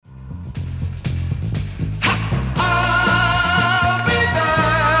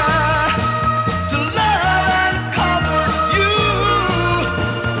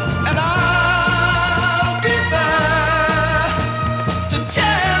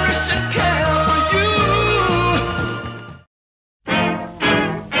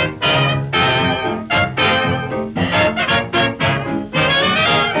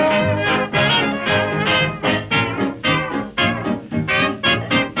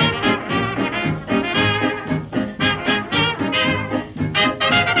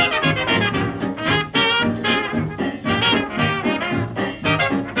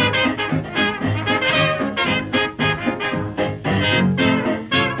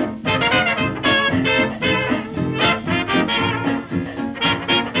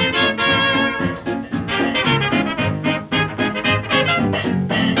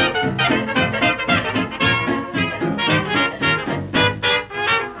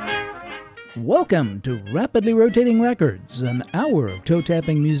Welcome to Rapidly Rotating Records, an hour of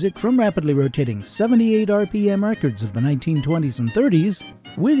toe-tapping music from rapidly rotating 78 RPM records of the 1920s and 30s,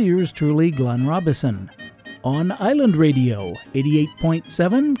 with yours truly, Glenn Robison. On Island Radio,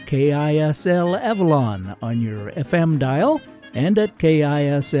 88.7 KISL Avalon on your FM dial, and at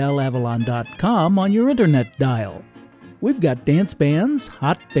KISLAvalon.com on your internet dial. We've got dance bands,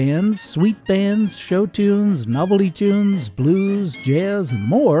 hot bands, sweet bands, show tunes, novelty tunes, blues, jazz, and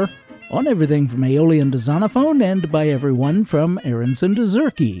more on everything from Aeolian to Zonophone and by everyone from Aronson to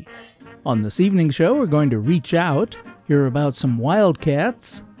Zurke. On this evening's show, we're going to reach out, hear about some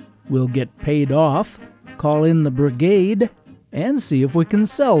wildcats, we'll get paid off, call in the brigade, and see if we can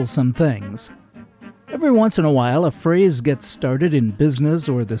sell some things. Every once in a while, a phrase gets started in business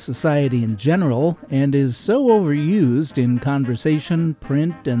or the society in general and is so overused in conversation,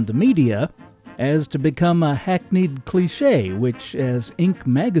 print, and the media as to become a hackneyed cliché, which, as Inc.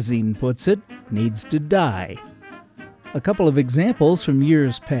 magazine puts it, needs to die. A couple of examples from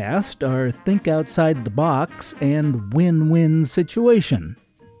years past are think outside the box and win-win situation.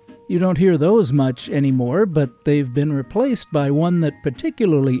 You don't hear those much anymore, but they've been replaced by one that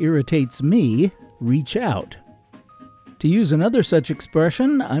particularly irritates me, reach out. To use another such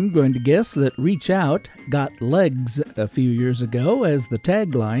expression, I'm going to guess that reach out got legs a few years ago as the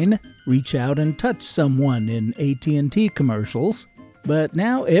tagline, reach out and touch someone in AT&T commercials, but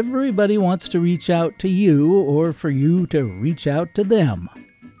now everybody wants to reach out to you or for you to reach out to them.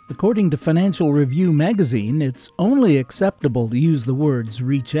 According to Financial Review magazine, it's only acceptable to use the words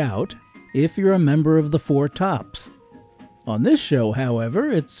reach out if you're a member of the Four Tops. On this show, however,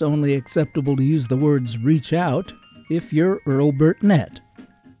 it's only acceptable to use the words reach out if you're Earl Burnett.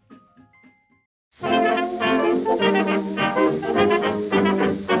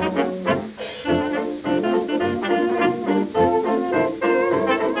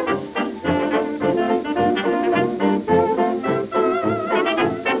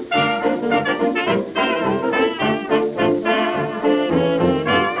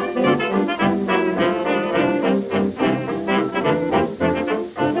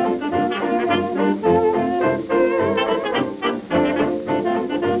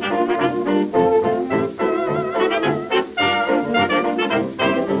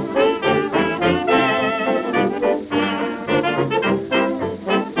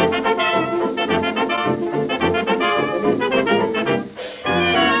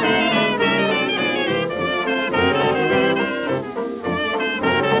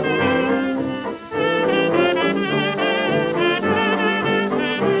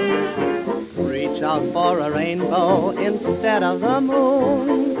 Instead of the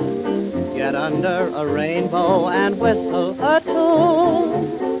moon, get under a rainbow and whistle a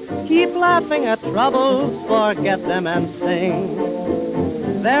tune. Keep laughing at troubles, forget them and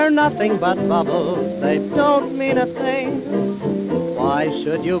sing. They're nothing but bubbles, they don't mean a thing. Why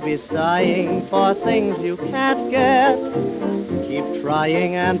should you be sighing for things you can't get? Keep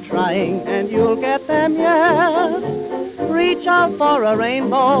trying and trying and you'll get them yet. Reach out for a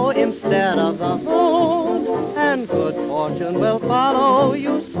rainbow instead of the moon, and good fortune will follow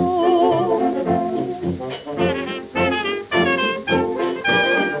you soon.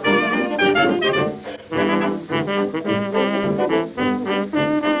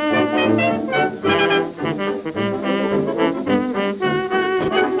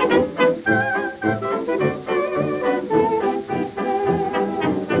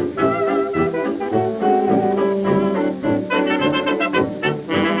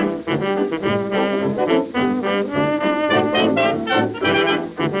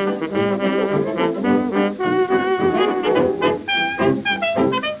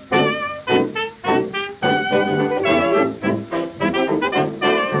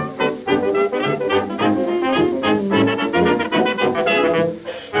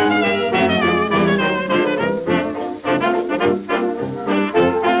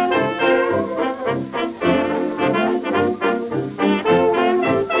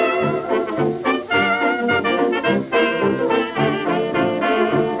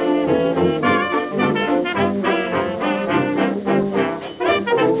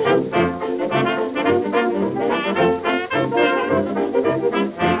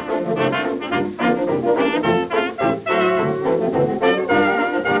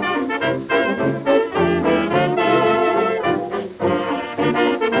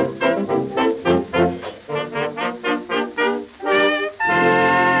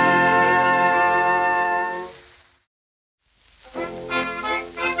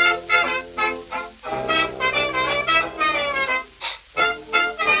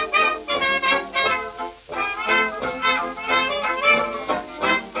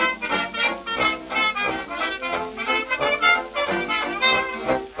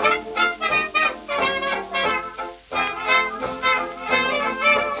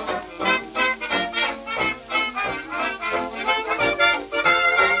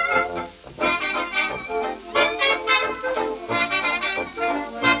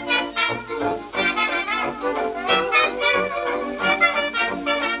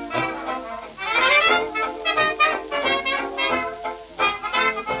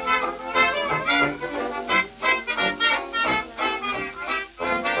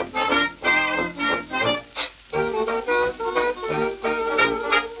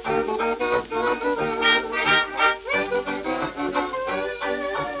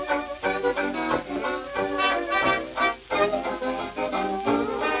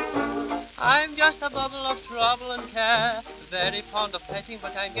 just a bubble of trouble and care. Very fond of petting,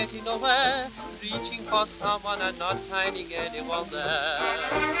 but I'm getting nowhere. Reaching for someone and not finding anyone there.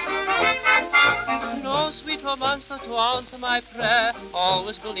 No sweet romancer to answer my prayer.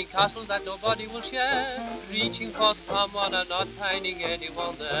 Always building castles that nobody will share. Reaching for someone and not finding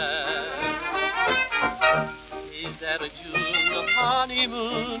anyone there. Is there a June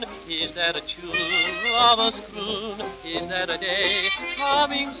honeymoon? Is there a tune lovers croon? Is there a day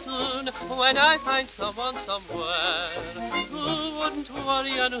coming soon when I find someone somewhere who wouldn't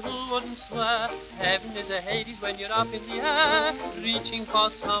worry and who wouldn't swear? Heaven is a Hades when you're up in the air, reaching for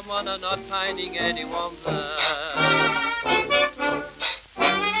someone and not finding anyone there.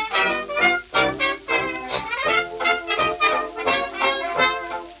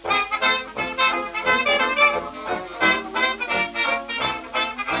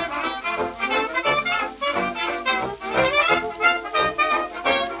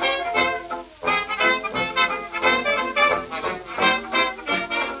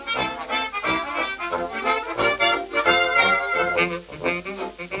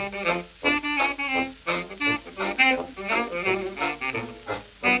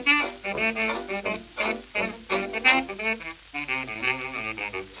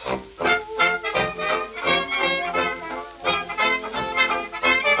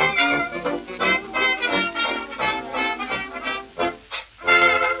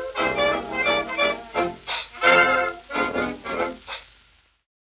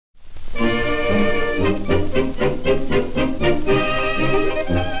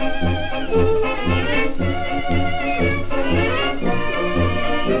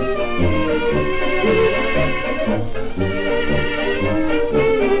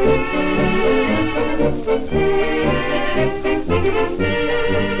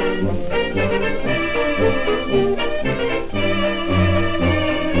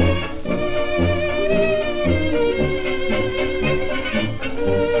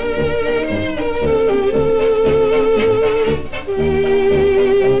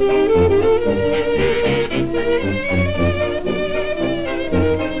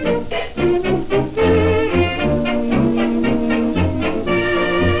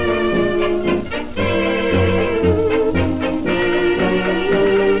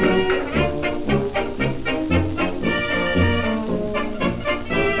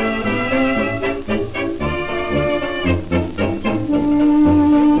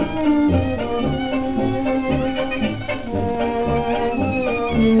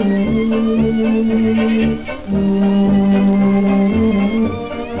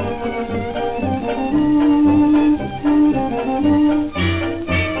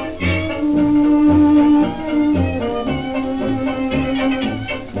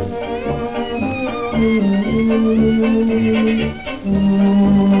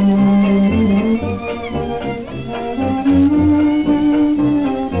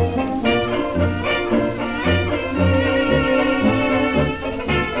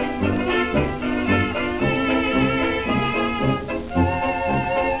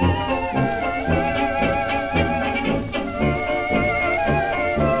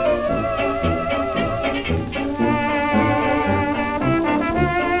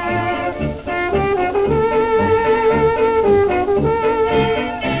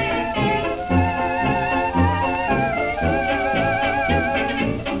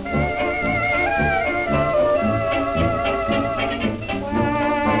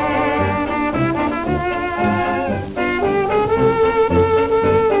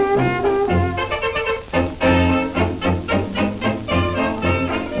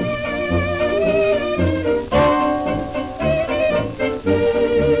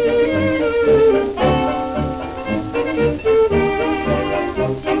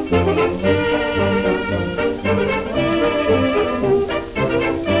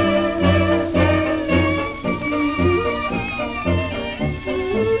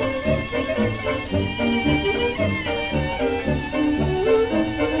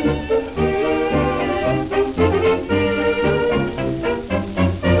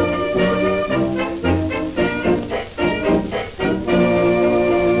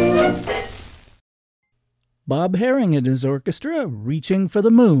 Bob Herring and his orchestra, Reaching for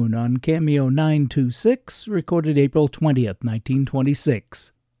the Moon, on Cameo 926, recorded April 20th,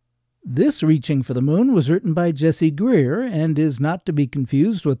 1926. This Reaching for the Moon was written by Jesse Greer and is not to be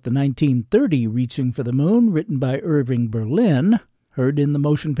confused with the 1930 Reaching for the Moon, written by Irving Berlin, heard in the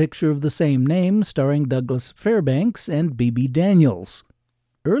motion picture of the same name, starring Douglas Fairbanks and Bebe Daniels.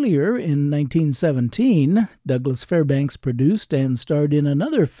 Earlier, in 1917, Douglas Fairbanks produced and starred in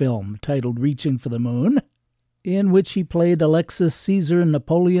another film titled Reaching for the Moon, in which he played Alexis Caesar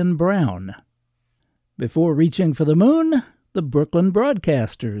Napoleon Brown. Before Reaching for the Moon, the Brooklyn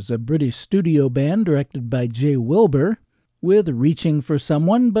Broadcasters, a British studio band directed by Jay Wilbur, with Reaching for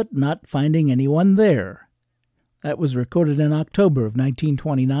Someone but Not Finding Anyone There. That was recorded in October of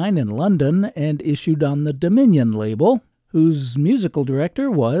 1929 in London and issued on the Dominion label, whose musical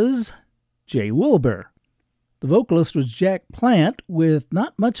director was Jay Wilbur. The vocalist was Jack Plant, with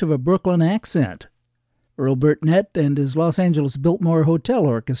not much of a Brooklyn accent. Earl Burnett and his Los Angeles Biltmore Hotel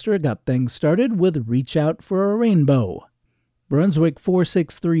Orchestra got things started with Reach Out for a Rainbow. Brunswick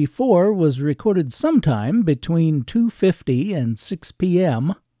 4634 was recorded sometime between 2:50 and 6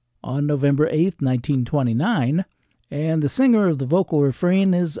 p.m. on November 8, 1929, and the singer of the vocal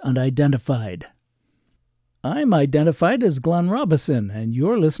refrain is unidentified. I'm identified as Glenn Robison, and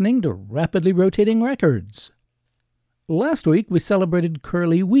you're listening to Rapidly Rotating Records. Last week we celebrated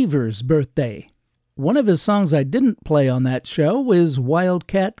Curly Weaver's birthday. One of his songs I didn't play on that show is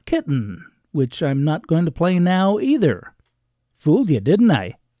Wildcat Kitten, which I'm not going to play now either. Fooled you, didn't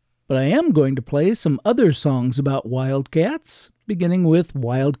I? But I am going to play some other songs about wildcats, beginning with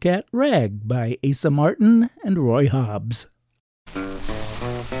Wildcat Rag by Asa Martin and Roy Hobbs.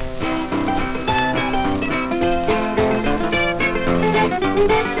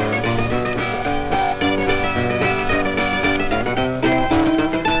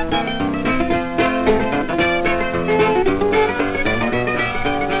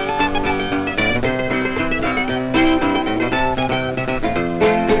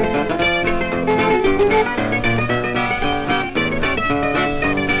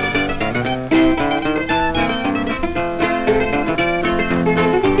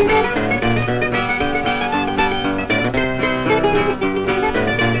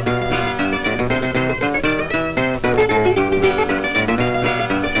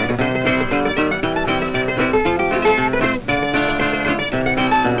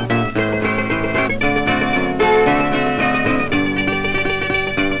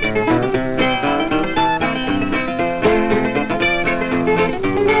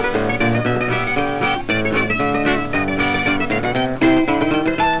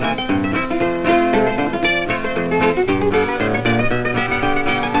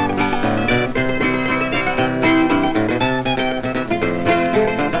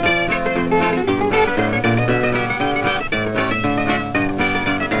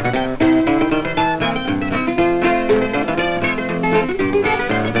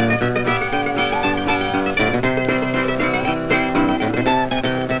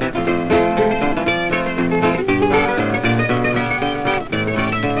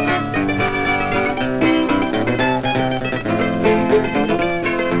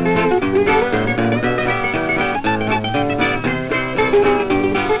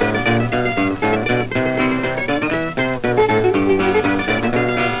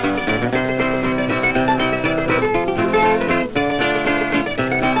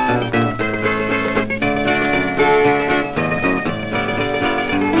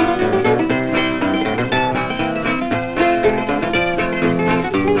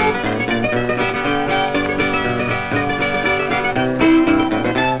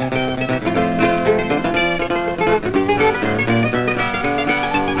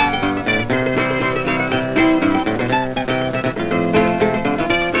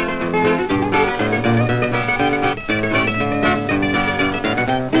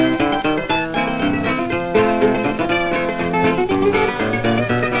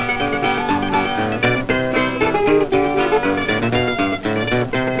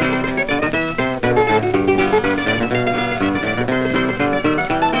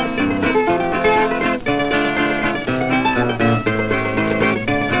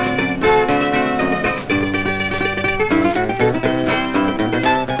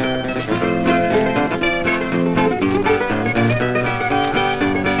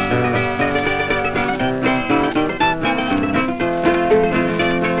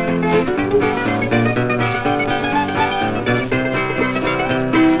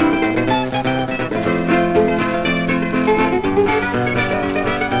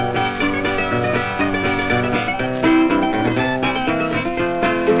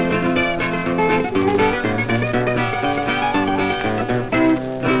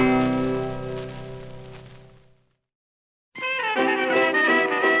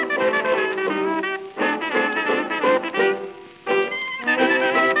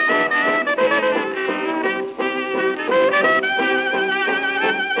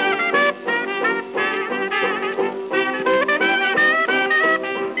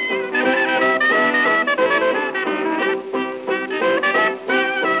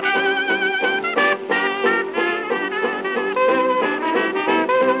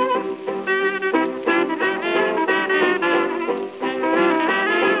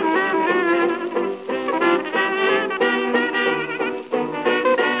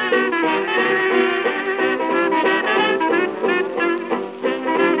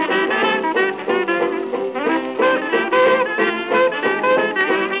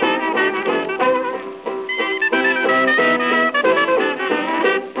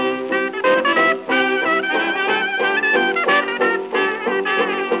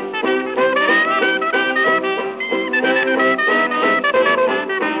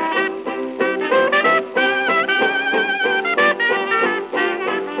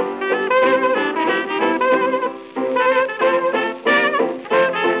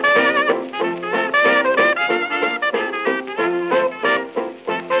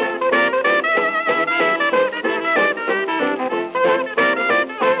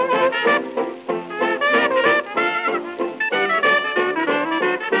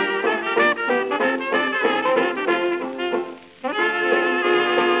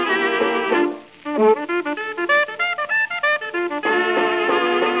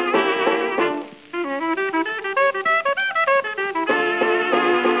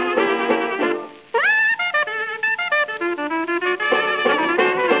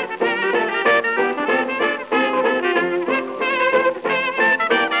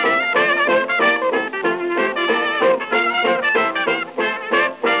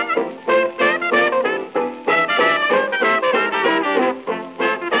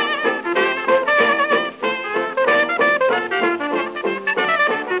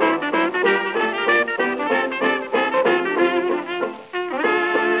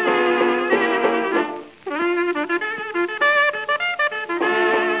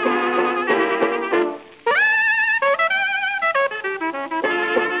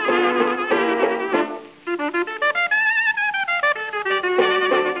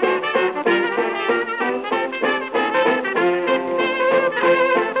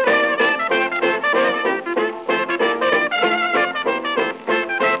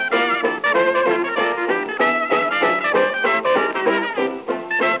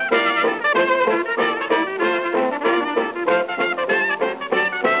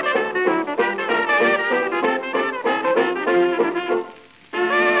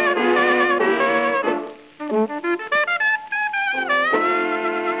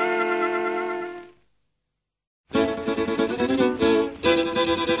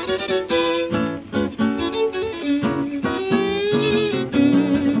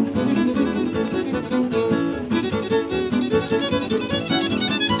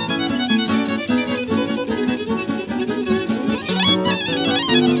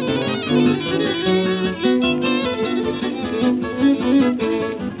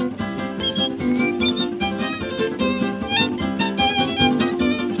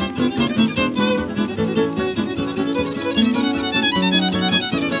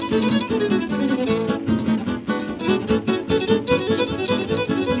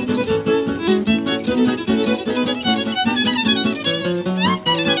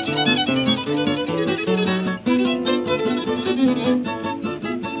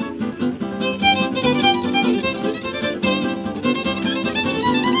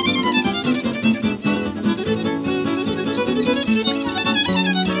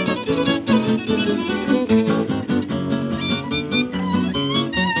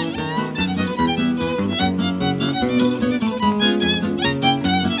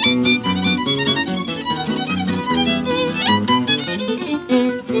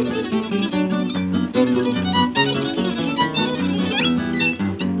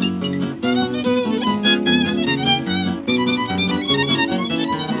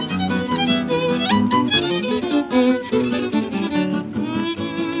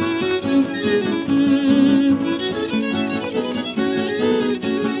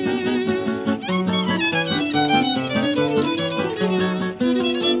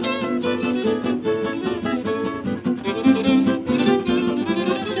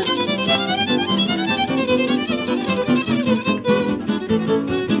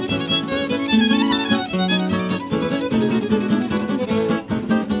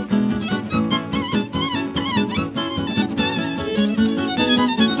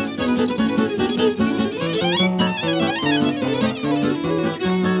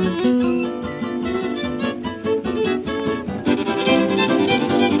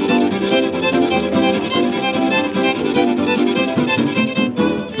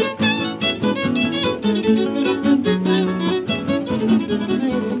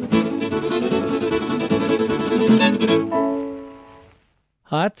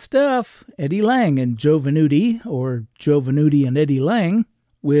 Hot stuff. Eddie Lang and Joe Venuti, or Joe Venuti and Eddie Lang,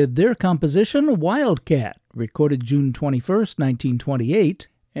 with their composition Wildcat, recorded June 21st, 1928,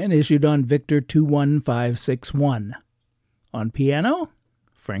 and issued on Victor 21561. On piano,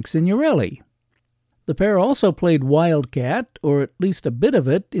 Frank Signorelli. The pair also played Wildcat, or at least a bit of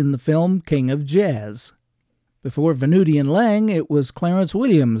it, in the film King of Jazz. Before Venuti and Lang, it was Clarence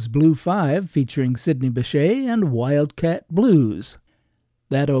Williams' Blue 5 featuring Sidney Bechet and Wildcat Blues.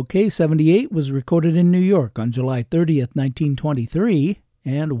 That OK 78 was recorded in New York on July 30th, 1923,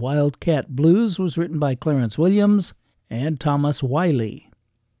 and Wildcat Blues was written by Clarence Williams and Thomas Wiley.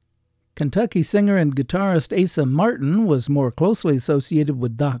 Kentucky singer and guitarist Asa Martin was more closely associated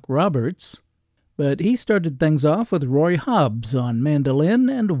with Doc Roberts, but he started things off with Roy Hobbs on mandolin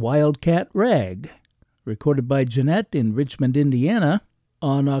and Wildcat Rag, recorded by Jeanette in Richmond, Indiana,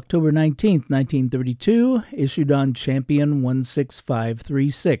 on October 19, 1932, issued on Champion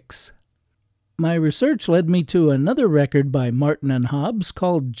 16536. My research led me to another record by Martin and Hobbs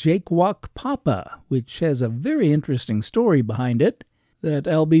called Jake Walk Papa, which has a very interesting story behind it that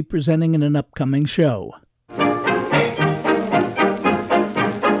I'll be presenting in an upcoming show.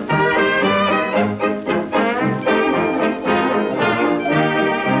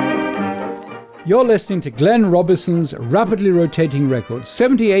 You're listening to Glenn Robinson's Rapidly Rotating Records,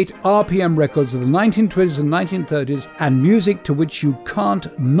 78 RPM records of the 1920s and 1930s, and music to which you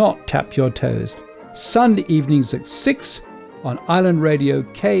can't not tap your toes. Sunday evenings at 6 on Island Radio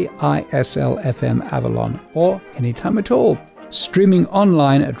KISL FM Avalon, or anytime at all, streaming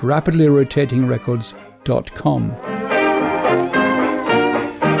online at rapidlyrotatingrecords.com.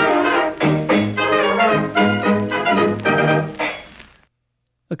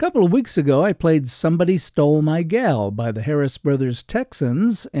 A couple of weeks ago, I played Somebody Stole My Gal by the Harris Brothers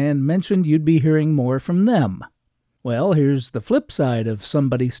Texans and mentioned you'd be hearing more from them. Well, here's the flip side of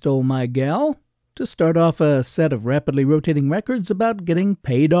Somebody Stole My Gal, to start off a set of rapidly rotating records about getting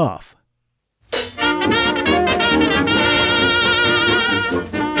paid off.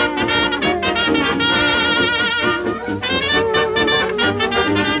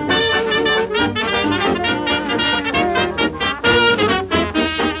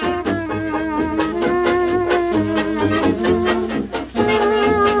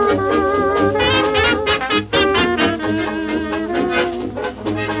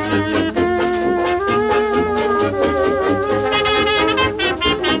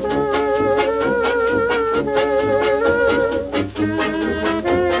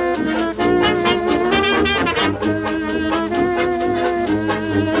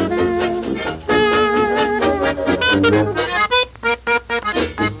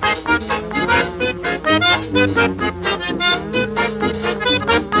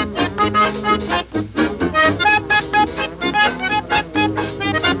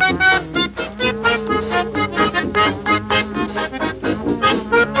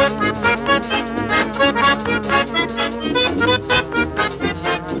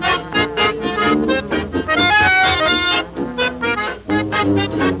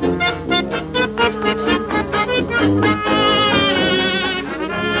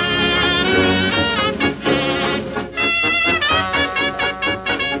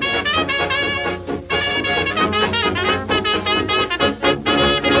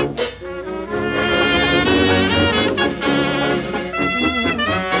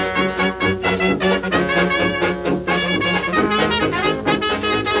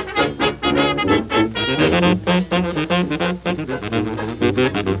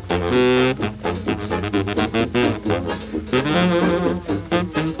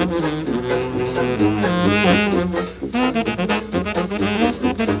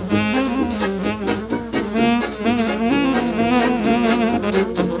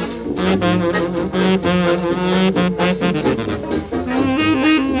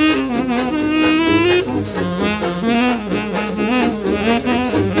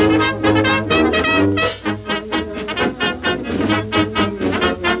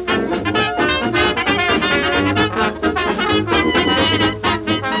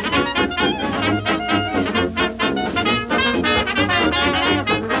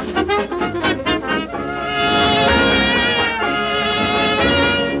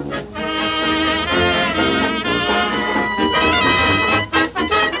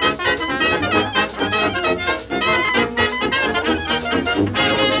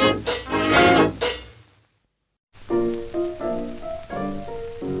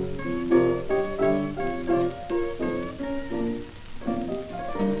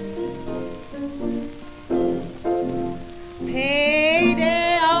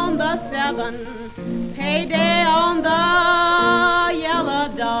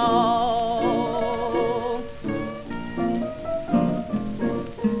 dog.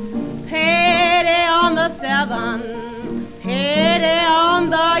 Payday on the 7, payday on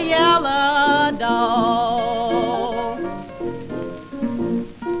the yellow dog.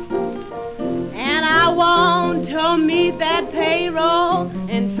 And I want to meet that payroll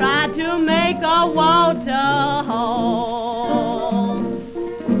and try to make a water hole.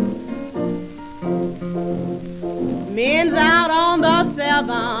 Men's out on the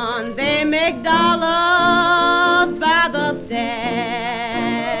 7, they make dollars by the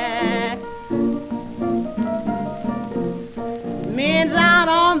stack. Men's out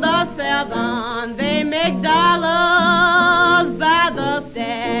on the 7, they make dollars by the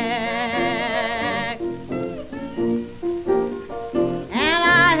stack. And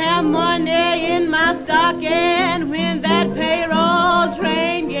I have money in my stocking when that payroll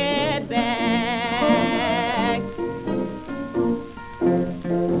train gets back.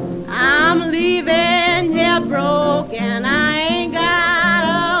 I'm leaving here broke and I ain't got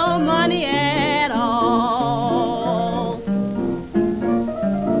no money at all.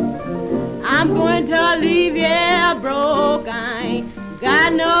 I'm going to leave here broke, I ain't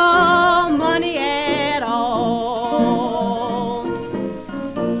got no money at all.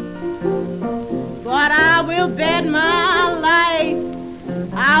 But I will bet my life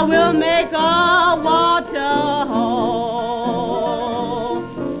I will make a water hole.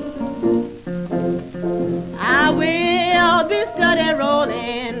 I will be steady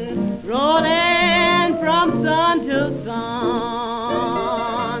rolling, rolling from sun to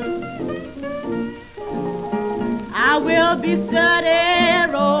sun. I will be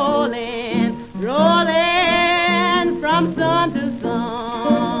steady rolling, rolling from sun to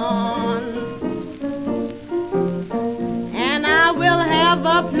sun. And I will have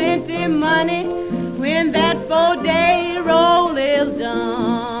a plenty money when that 4-day roll is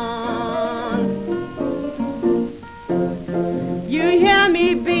done. You hear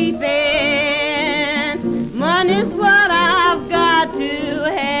me beeping, money's what I've got to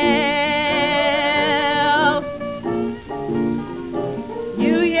have.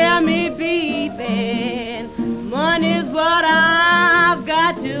 You hear me beeping, money's what I've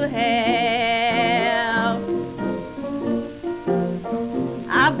got to have.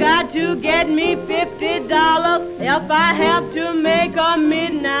 I've got to get me $50 if I have to make a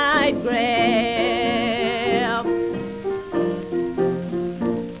midnight grab.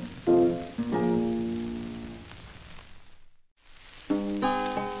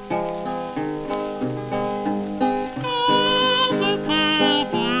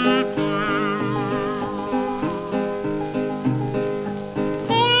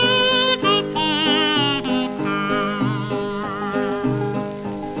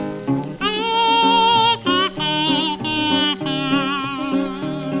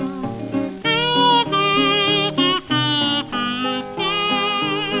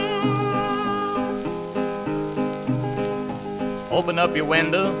 Open up your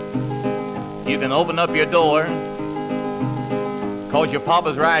window, you can open up your door, 'cause your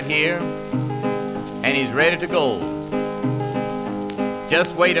papa's right here, and he's ready to go.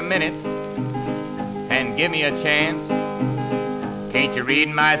 Just wait a minute, and give me a chance. Can't you read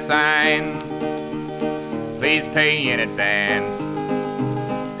my sign? Please pay in advance.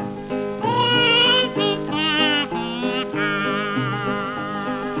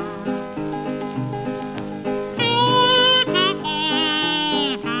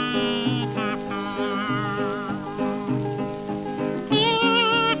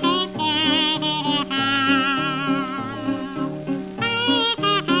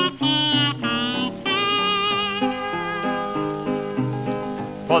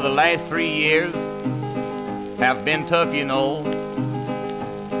 For the last 3 years have been tough, you know.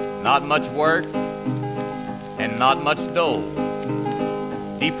 Not much work and not much dough.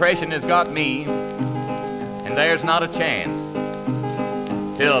 Depression has got me, and there's not a chance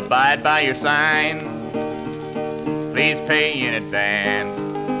to abide by your sign. Please pay in advance.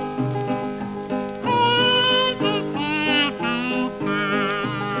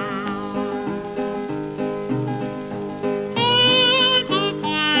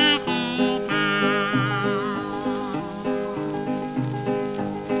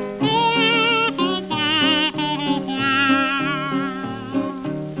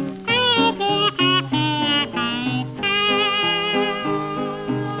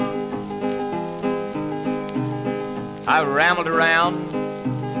 I've rambled around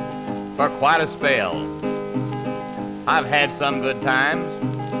for quite a spell. I've had some good times,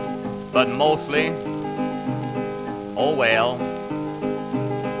 but mostly, oh well.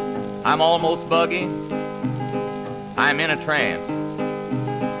 I'm almost buggy, I'm in a trance.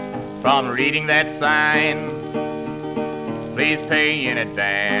 from reading that sign. Please pay in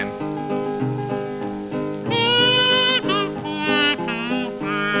advance.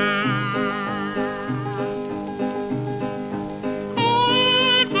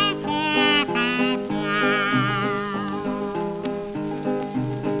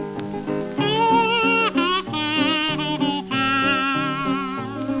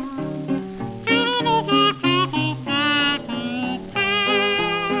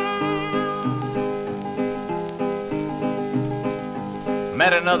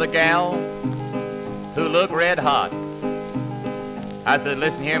 Met another gal who looked red hot. I said,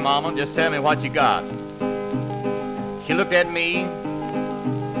 listen here, Mama, just tell me what you got. She looked at me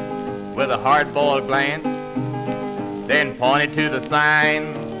with a hard-boiled glance, then pointed to the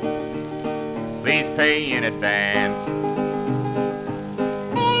sign, please pay in advance.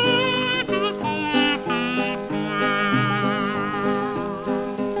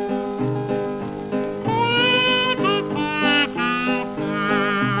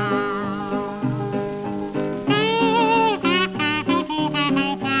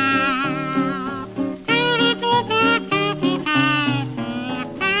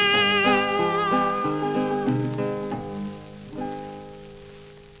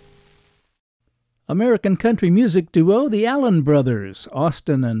 American country music duo the Allen Brothers,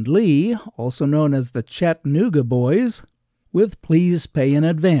 Austin and Lee, also known as the Chattanooga Boys, with Please Pay in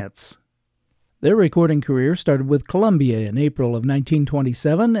Advance. Their recording career started with Columbia in April of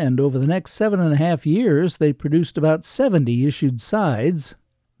 1927, and over the next 7.5 years they produced about 70 issued sides,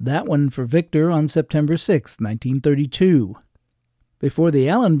 that one for Victor on September 6, 1932. Before the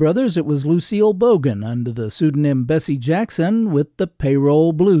Allen Brothers, it was Lucille Bogan under the pseudonym Bessie Jackson with the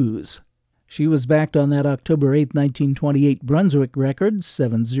Payroll Blues. She was backed on that October 8, 1928 Brunswick record,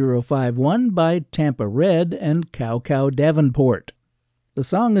 7051, by Tampa Red and Cow Cow Davenport. The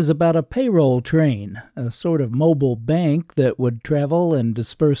song is about a payroll train, a sort of mobile bank that would travel and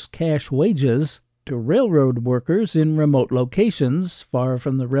disperse cash wages to railroad workers in remote locations far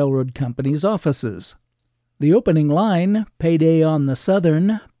from the railroad company's offices. The opening line, Payday on the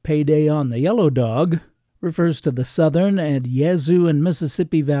Southern, Payday on the Yellow Dog, refers to the Southern and Yazoo and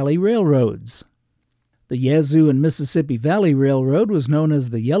Mississippi Valley Railroads. The Yazoo and Mississippi Valley Railroad was known as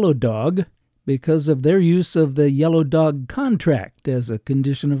the Yellow Dog because of their use of the Yellow Dog contract as a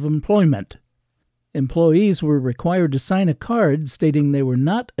condition of employment. Employees were required to sign a card stating they were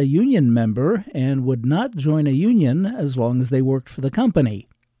not a union member and would not join a union as long as they worked for the company.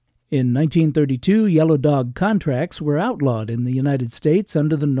 In 1932, Yellow Dog contracts were outlawed in the United States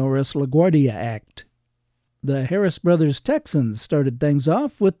under the Norris-LaGuardia Act. The Harris Brothers Texans started things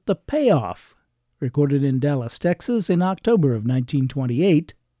off with The Payoff, recorded in Dallas, Texas in October of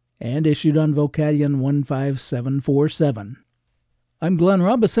 1928, and issued on Vocalion 15747. I'm Glenn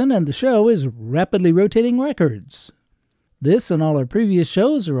Robison, and the show is Rapidly Rotating Records. This and all our previous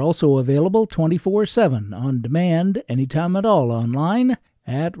shows are also available 24/7 on demand anytime at all online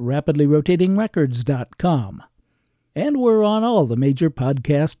at rapidlyrotatingrecords.com. And we're on all the major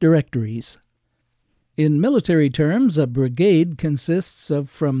podcast directories. In military terms, a brigade consists of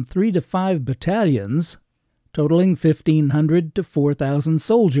from 3 to 5 battalions, totaling 1,500 to 4,000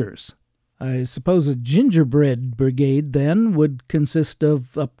 soldiers. I suppose a gingerbread brigade, then, would consist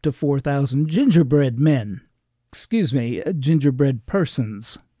of up to 4,000 gingerbread men. Gingerbread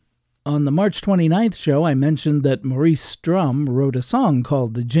persons. On the March 29th show, I mentioned that Maurice Strum wrote a song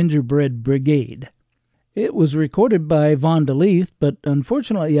called The Gingerbread Brigade. It was recorded by Von de Leith, but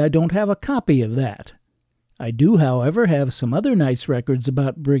unfortunately I don't have a copy of that. I do, however, have some other nice records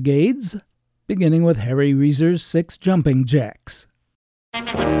about brigades, beginning with Harry Reeser's 6 Jumping Jacks.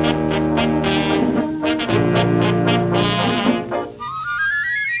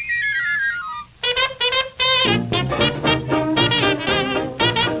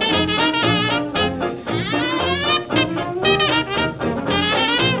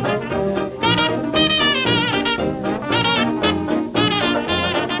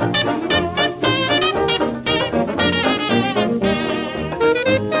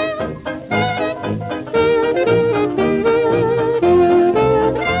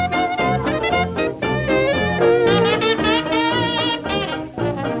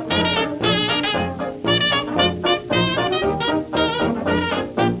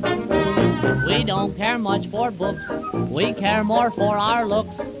 Much for books, we care more for our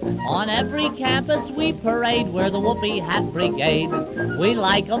looks. On every campus we parade, we're the Whoopee Hat Brigade. We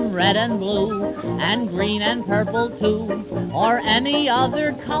like 'em red and blue, and green and purple too, or any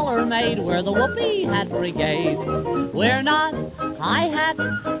other color made, we're the Whoopee Hat Brigade. We're not high hat,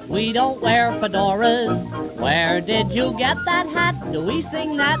 we don't wear fedoras. Where did you get that hat? Do we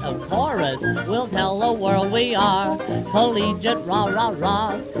sing that? Of chorus. We'll tell the world we are collegiate, rah, rah,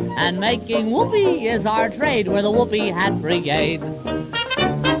 rah. And making whoopee is our trade, we're the Whoopee Hat Brigade.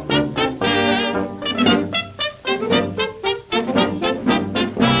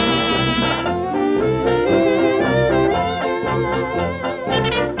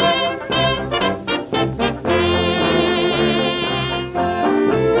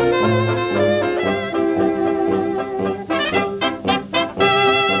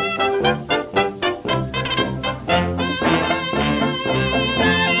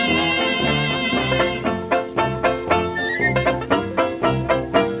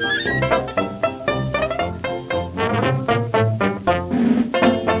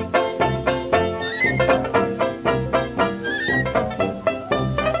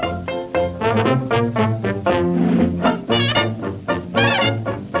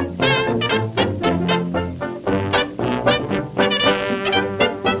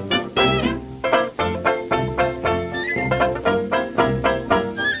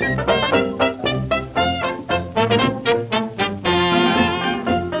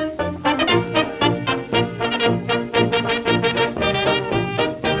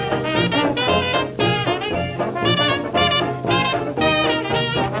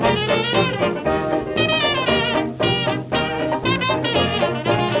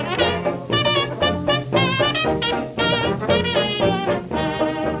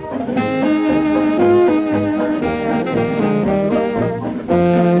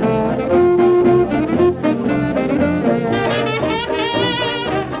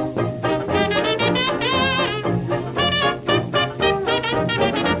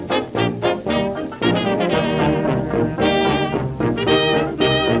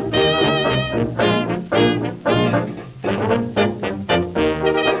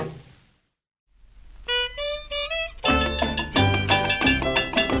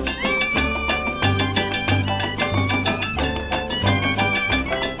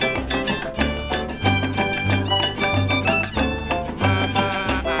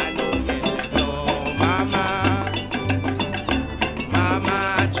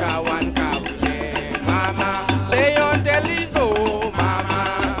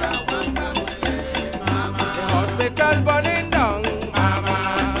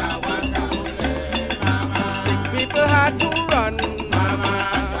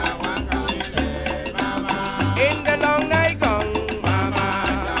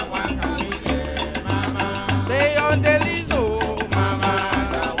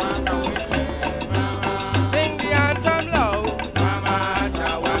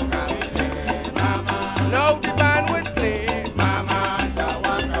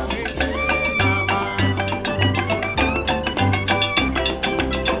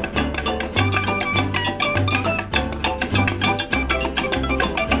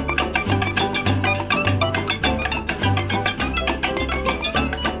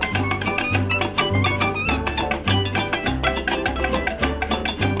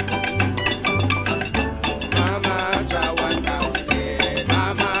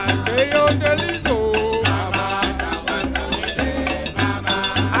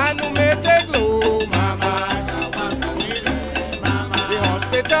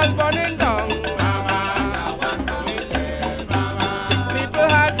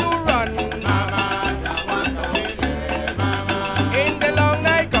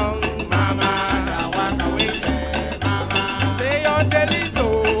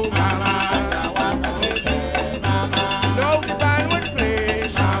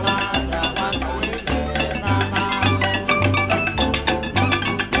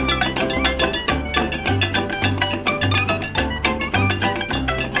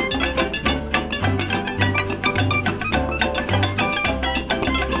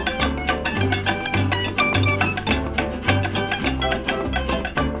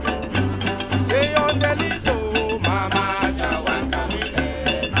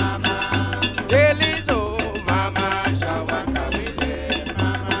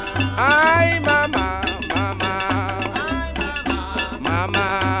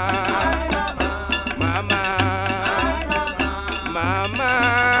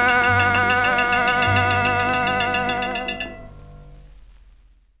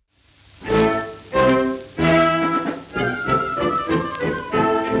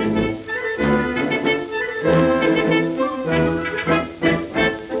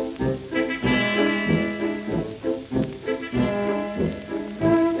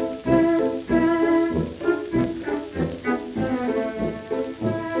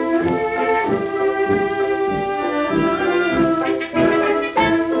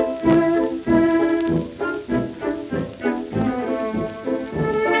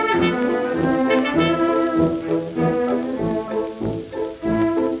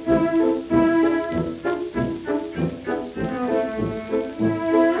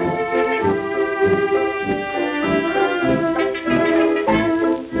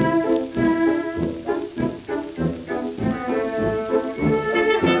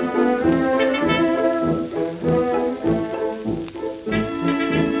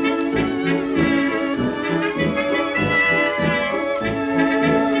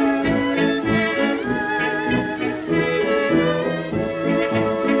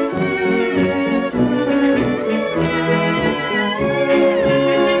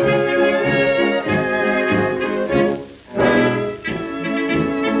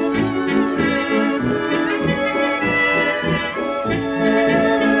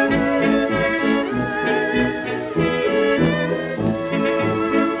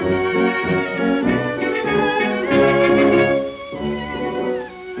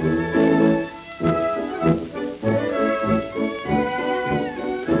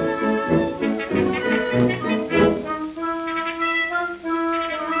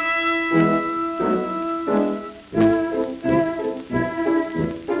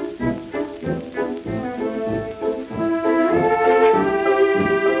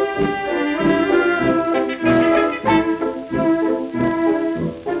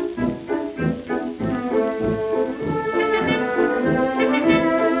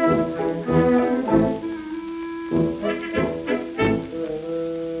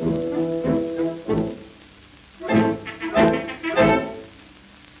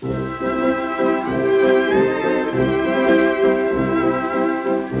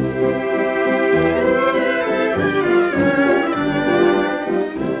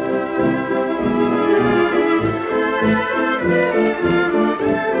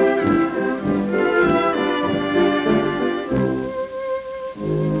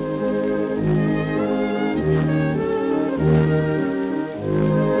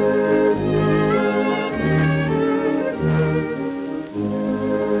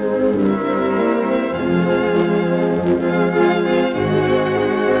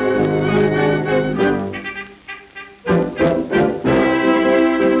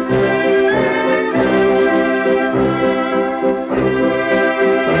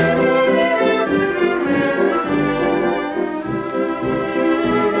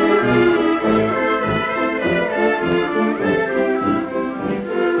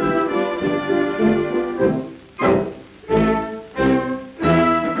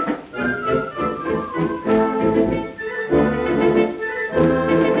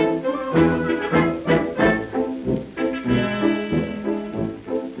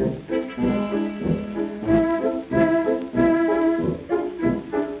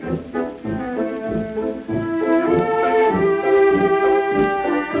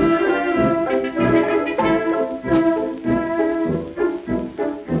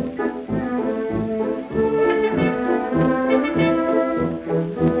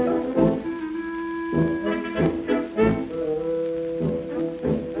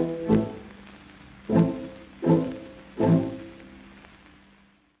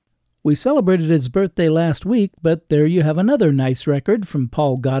 We celebrated his birthday last week, but there you have another nice record from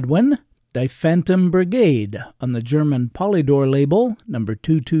Paul Godwin, Die Phantom Brigade, on the German Polydor label, number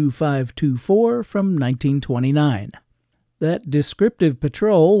 22524 from 1929. That descriptive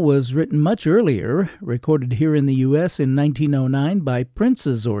patrol was written much earlier, recorded here in the U.S. in 1909 by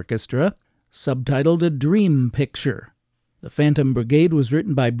Prince's Orchestra, subtitled A Dream Picture. The Phantom Brigade was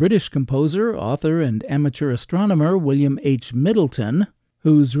written by British composer, author, and amateur astronomer William H. Middleton,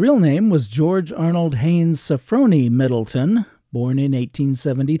 whose real name was George Arnold Haynes Sofronie Middleton, born in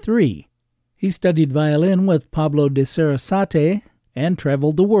 1873. He studied violin with Pablo de Sarasate and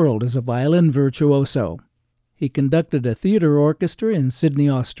traveled the world as a violin virtuoso. He conducted a theatre orchestra in Sydney,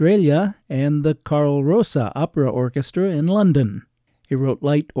 Australia, and the Carl Rosa Opera Orchestra in London. He wrote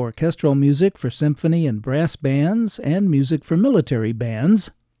light orchestral music for symphony and brass bands and music for military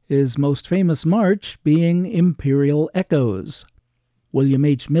bands, his most famous march being Imperial Echoes. William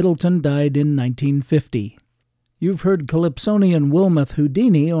H. Middleton died in 1950. You've heard Calypsonian Wilmoth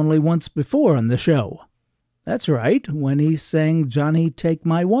Houdini only once before on the show. That's right, when he sang Johnny Take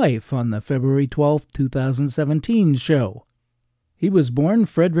My Wife on the February 12, 2017 show. He was born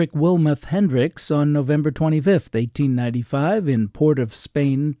Frederick Wilmoth Hendricks on November 25, 1895, in Port of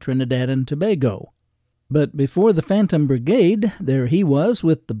Spain, Trinidad and Tobago. But before the Phantom Brigade, there he was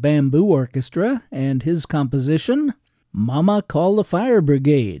with the Bamboo Orchestra and his composition, Mama Call the Fire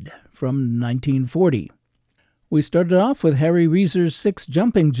Brigade, from 1940. We started off with Harry Reeser's Six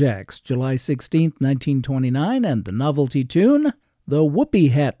Jumping Jacks, July 16, 1929, and the novelty tune, The Whoopee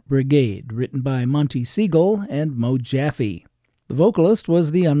Hat Brigade, written by Monty Siegel and Mo Jaffe. The vocalist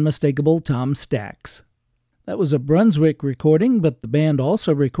was the unmistakable Tom Stax. That was a Brunswick recording, but the band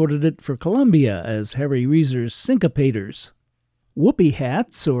also recorded it for Columbia as Harry Reeser's Syncopators. Whoopee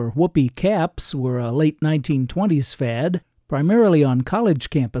hats, or whoopee caps, were a late 1920s fad, primarily on college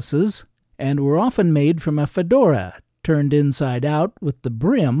campuses, and were often made from a fedora, turned inside out with the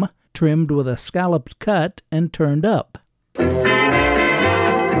brim trimmed with a scalloped cut and turned up.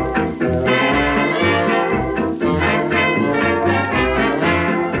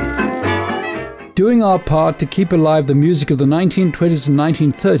 Doing our part to keep alive the music of the 1920s and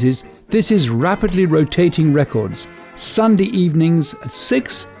 1930s, this is Rapidly Rotating Records, Sunday evenings at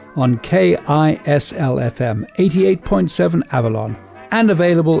 6 on KISL-FM 88.7 Avalon, and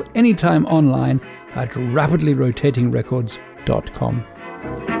available anytime online at rapidlyrotatingrecords.com.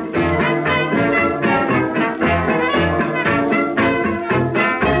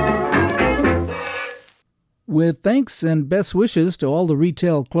 With thanks and best wishes to all the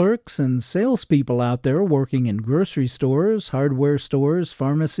retail clerks and salespeople out there working in grocery stores, hardware stores,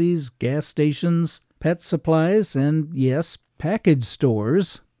 pharmacies, gas stations, pet supplies, and, yes, package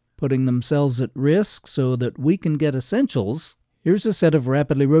stores, putting themselves at risk so that we can get essentials, here's a set of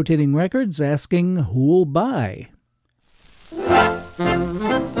rapidly rotating records asking who'll buy.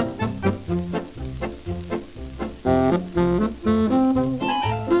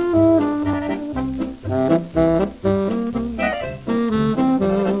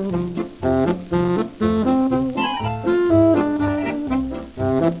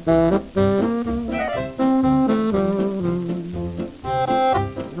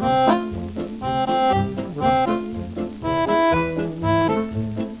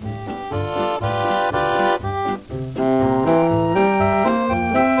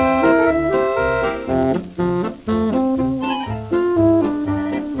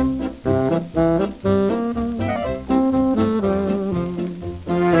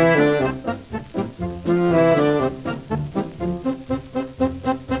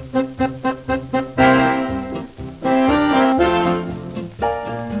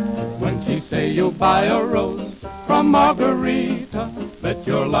 Buy a rose from Margarita. Bet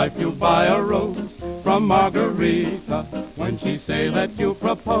your life you'll buy a rose from Margarita. When she say that you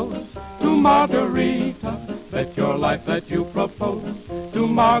propose to Margarita, bet your life that you propose to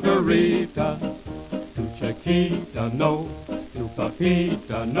Margarita. To Chiquita, no. To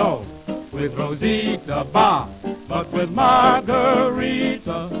Pepita, no. With Rosita, bah. But with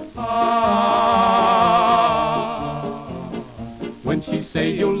Margarita, ah. When she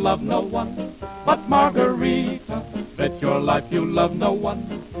say you love no one but Margarita, bet your life you love no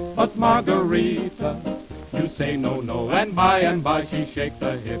one but Margarita. You say no, no, and by she shake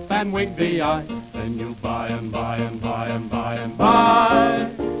the hip and wink the eye. Then you buy and buy and buy and buy and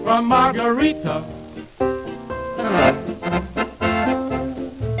buy from Margarita.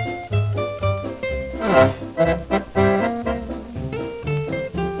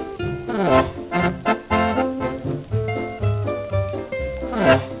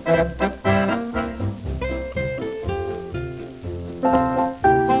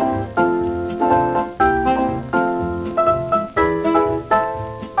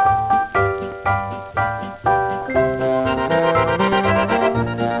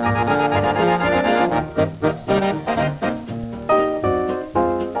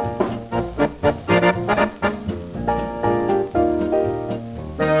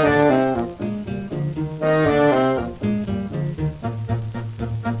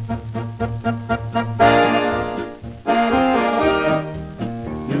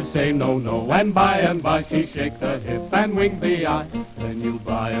 When by and by she shake the hip and wink the eye, then you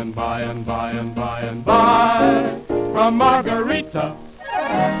buy and buy and buy and buy and buy from Margarita.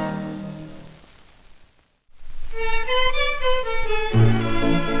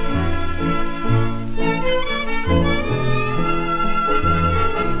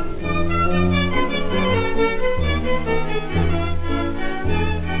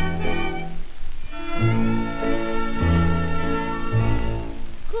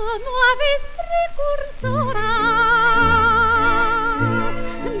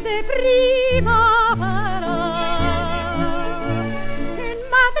 De primavera en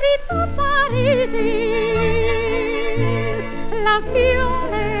Madrid o Parisi las violeteras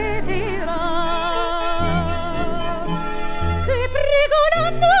que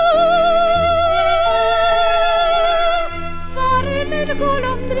pregonando parecen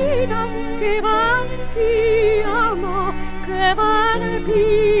golondrinas que van piando, que van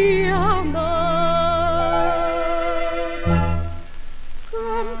piando.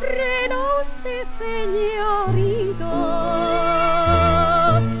 Compreno usted, señorito,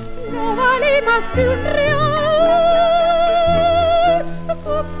 no vale más que un real.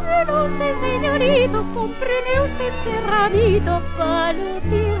 Compreno usted, señorito, comprene usted ese ramito para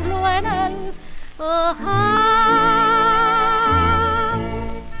lucirlo en el ojal.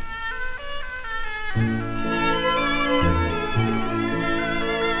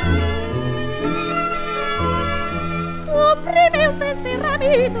 Cómpreme usted ese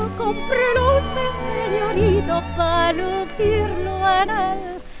ramito, cómprelo usted, señorito, para lucirlo en el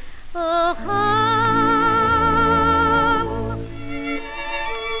ojal.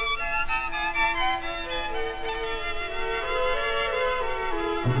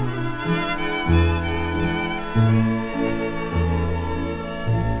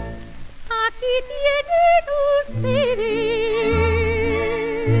 Aquí tienen ustedes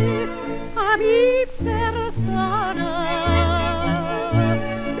a mi persona.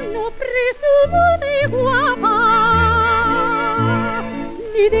 No presumo de guapa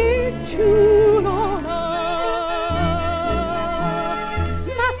ni de chulona,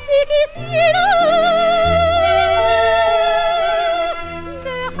 mas si quisiera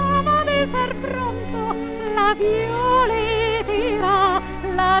dejaba de ser pronto la violetera,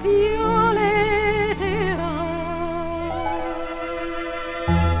 la violetera.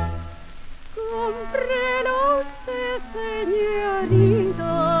 Cómprelo usted,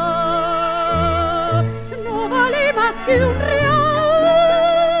 señorito, no vale más que un real.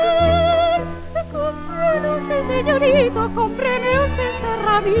 Cómprelo usted, señorito, cómpreme usted ese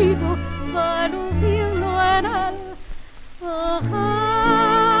ramito para lucirlo en el ojal.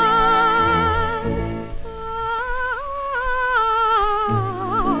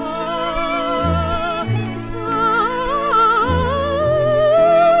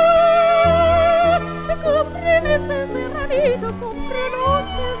 Cómpreme ese ramito, cómpreme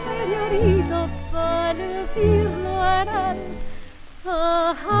usted, señorito, para lucirlo en el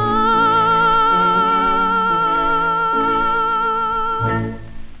ojal.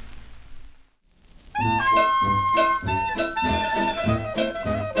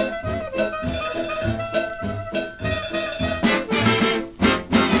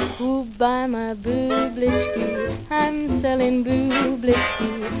 Who buy my booblitski? I'm selling booblitski.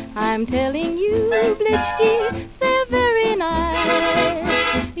 I'm telling you, Blitchki, they're very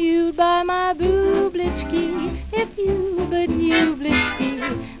nice. You'd buy my booblitski if you but knew, Blitchki,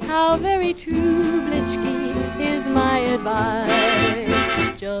 how very true, Blitchki, is my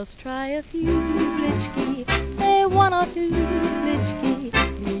advice. Just try a few, Blitchki, say one or two, Blitchki,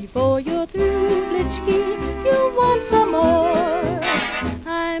 before you're through, Blitchki, you'll want some more.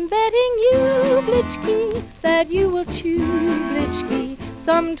 I'm betting you, Blitchki, that you will chew, Blitchki,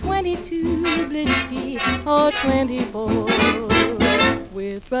 some 22, Blitchki, or 24.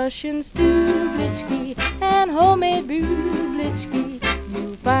 With Russian stew, Blitchki, and homemade brew, Blitchki,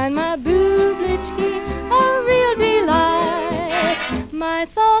 you'll find my boo, Blitchki, a real delight. My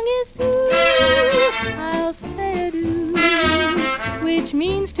song is do, I'll say a do, which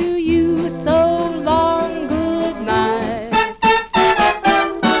means to you so long, good night.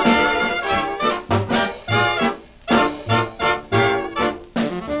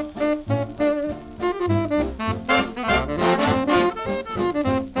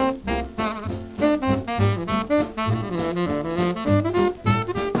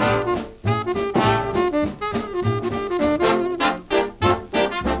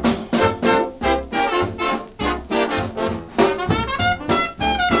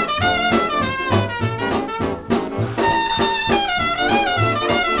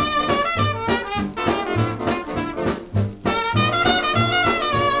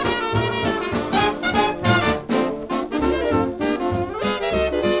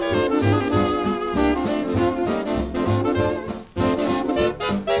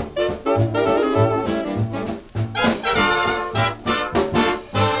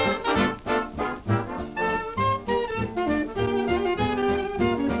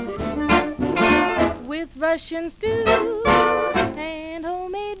 kitchen stew and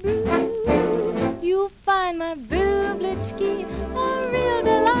homemade brew. You'll find my Bublitski a real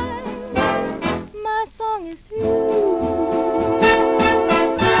delight. My song is through.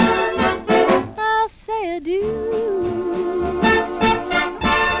 I'll say adieu.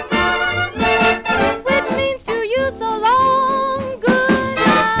 Which means to you so long, good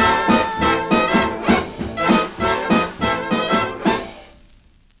night.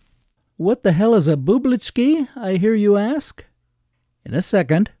 What the hell is a Bublitski, I hear you ask? In a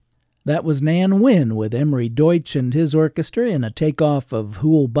second. That was Nan Wynn with Emery Deutsch and his orchestra in a takeoff of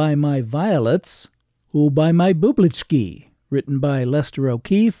Who'll Buy My Violets, Who'll Buy My Bublitski, written by Lester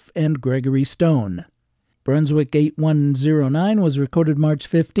O'Keefe and Gregory Stone. Brunswick 8109 was recorded March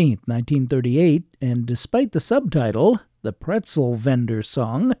 15, 1938, and despite the subtitle, The Pretzel Vendor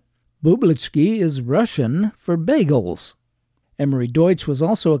Song, Bublitski is Russian for bagels. Emery Deutsch was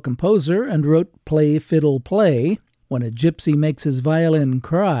also a composer and wrote Play Fiddle Play, When a Gypsy Makes His Violin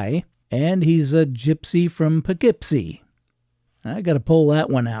Cry, and he's a gypsy from Poughkeepsie. I gotta pull that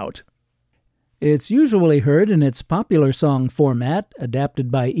one out. It's usually heard in its popular song format,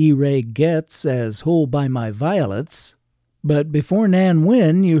 adapted by E. Ray Getz as Who'll Buy My Violets. But before Nan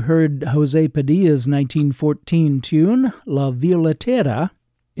Wynn, you heard Jose Padilla's 1914 tune, La Violetera,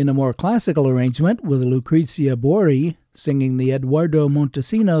 in a more classical arrangement with Lucrezia Borri singing the Eduardo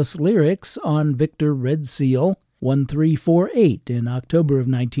Montesinos lyrics on Victor Red Seal 1348 in October of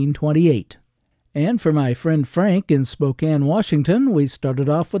 1928. And for my friend Frank in Spokane, Washington, we started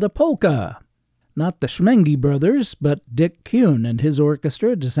off with a polka. Not the Schmengi Brothers, but Dick Kuhn and his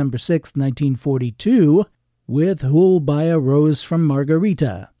orchestra, December 6, 1942, with Who'll Buy a Rose from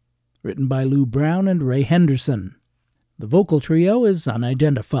Margarita, written by Lou Brown and Ray Henderson. The vocal trio is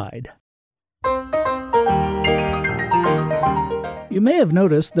unidentified. You may have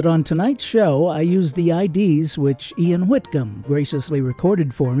noticed that on tonight's show I used the IDs which Ian Whitcomb graciously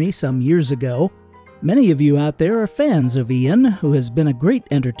recorded for me some years ago. Many of you out there are fans of Ian, who has been a great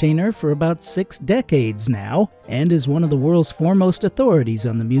entertainer for about 6 decades now, and is one of the world's foremost authorities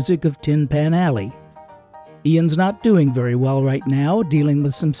on the music of Tin Pan Alley. Ian's not doing very well right now, dealing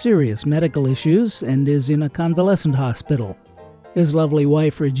with some serious medical issues, and is in a convalescent hospital. His lovely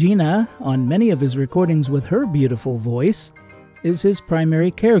wife Regina, on many of his recordings with her beautiful voice, is his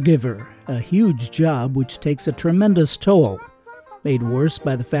primary caregiver, a huge job which takes a tremendous toll, made worse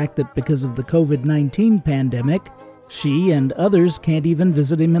by the fact that because of the COVID-19 pandemic, she and others can't even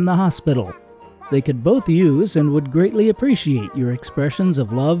visit him in the hospital. They could both use and would greatly appreciate your expressions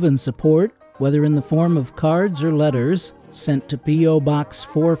of love and support, whether in the form of cards or letters, sent to P.O. Box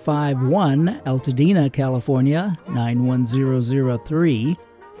 451, Altadena, California, 91003,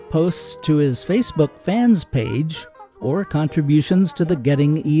 posts to his Facebook fans page, or contributions to the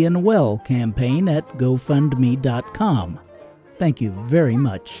Getting Ian Well campaign at GoFundMe.com. Thank you very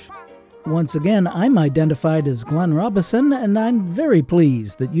much. Once again, I'm identified as Glenn Robison, and I'm very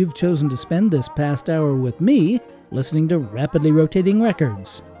pleased that you've chosen to spend this past hour with me listening to Rapidly Rotating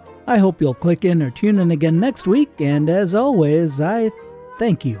Records. I hope you'll click in or tune in again next week, and as always, I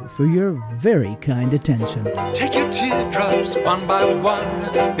thank you for your very kind attention. Take your teardrops one by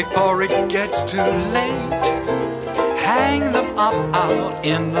one before it gets too late. Hang them up out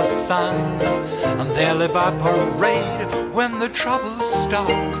in the sun, and they'll evaporate when the troubles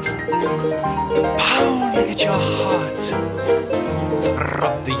start. Pounding at your heart,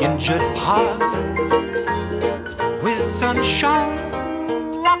 rub the injured part with sunshine.